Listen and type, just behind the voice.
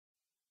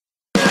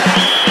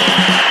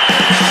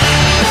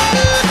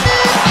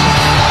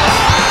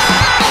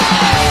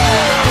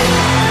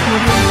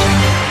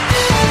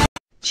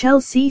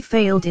Chelsea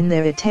failed in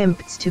their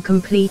attempts to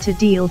complete a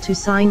deal to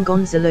sign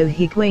Gonzalo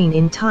Higuain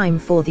in time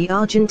for the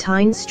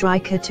Argentine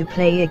striker to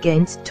play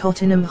against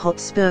Tottenham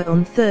Hotspur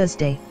on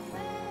Thursday.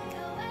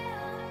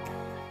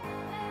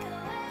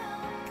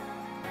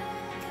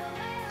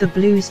 The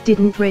Blues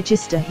didn't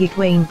register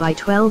Higuain by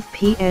 12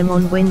 p.m.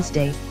 on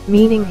Wednesday,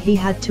 meaning he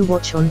had to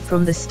watch on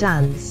from the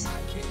stands.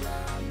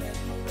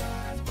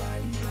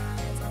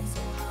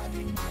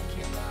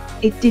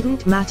 It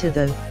didn't matter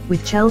though,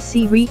 with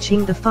Chelsea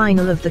reaching the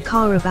final of the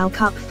Carabao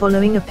Cup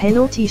following a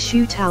penalty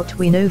shootout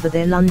win over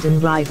their London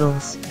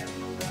rivals.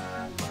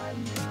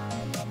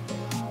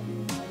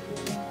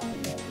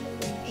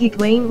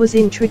 Higuain was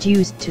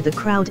introduced to the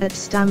crowd at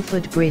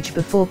Stamford Bridge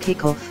before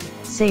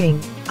kick-off, saying,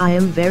 "I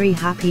am very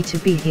happy to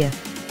be here.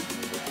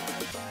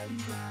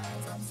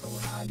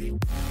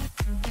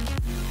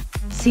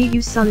 See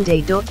you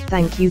Sunday.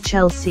 Thank you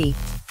Chelsea."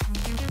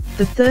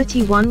 The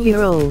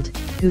 31-year-old,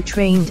 who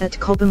trained at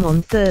Cobham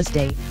on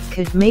Thursday,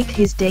 could make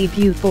his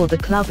debut for the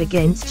club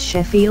against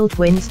Sheffield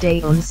Wednesday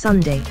on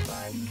Sunday.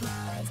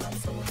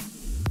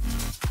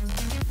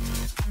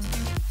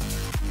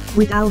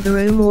 With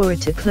Alvaro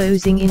Morata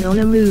closing in on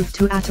a move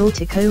to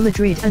Atletico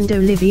Madrid and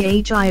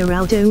Olivier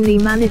Giroud only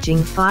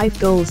managing 5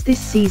 goals this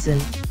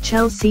season,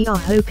 Chelsea are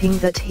hoping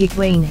that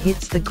Higuain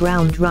hits the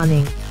ground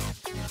running.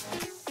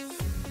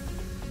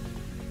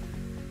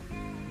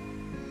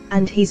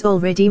 And he's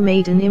already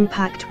made an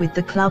impact with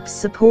the club's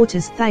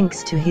supporters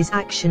thanks to his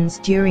actions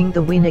during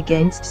the win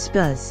against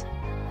Spurs.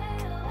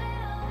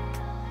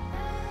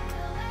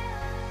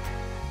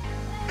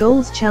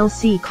 Goals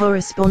Chelsea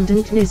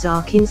correspondent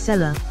Nizar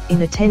Kinsella,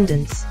 in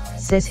attendance,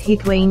 says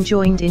Higuain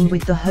joined in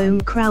with the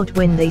home crowd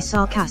when they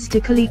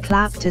sarcastically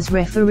clapped as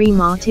referee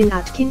Martin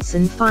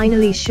Atkinson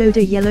finally showed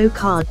a yellow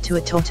card to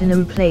a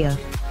Tottenham player,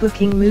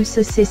 booking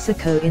Moussa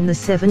Sissoko in the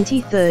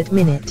 73rd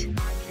minute.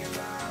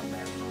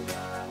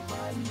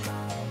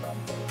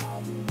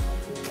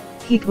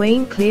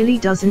 Higuain clearly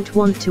doesn't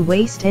want to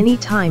waste any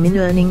time in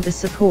earning the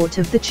support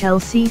of the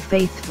Chelsea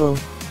faithful.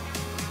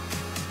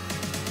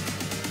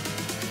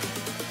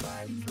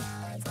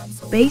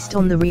 Based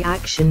on the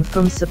reaction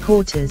from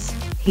supporters,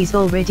 he's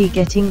already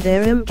getting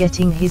there.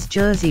 Getting his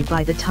jersey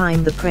by the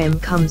time the Prem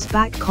comes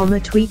back,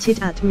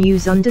 tweeted at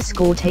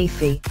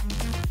Muse_Tafi.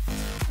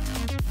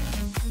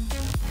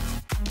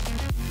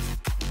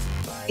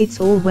 It's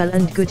all well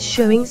and good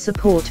showing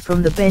support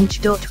from the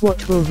bench.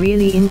 What will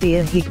really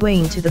endear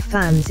Higuain to the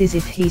fans is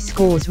if he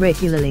scores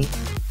regularly.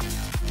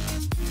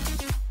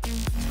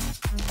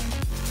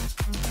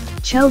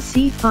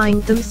 Chelsea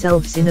find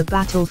themselves in a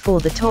battle for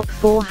the top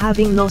 4,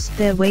 having lost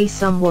their way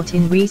somewhat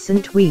in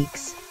recent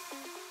weeks.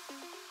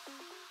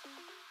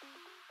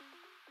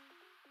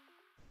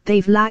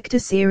 They've lacked a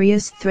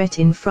serious threat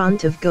in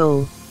front of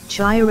goal.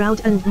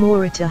 Giroud and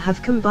Morata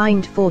have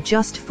combined for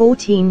just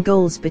 14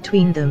 goals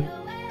between them.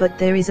 But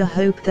there is a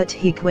hope that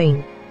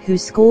Higuain, who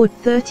scored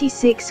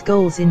 36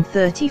 goals in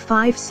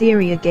 35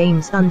 Serie A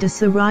games under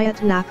Sarri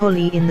at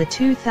Napoli in the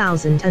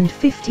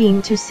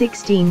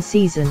 2015-16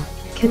 season,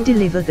 can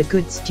deliver the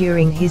goods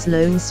during his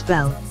loan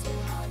spell.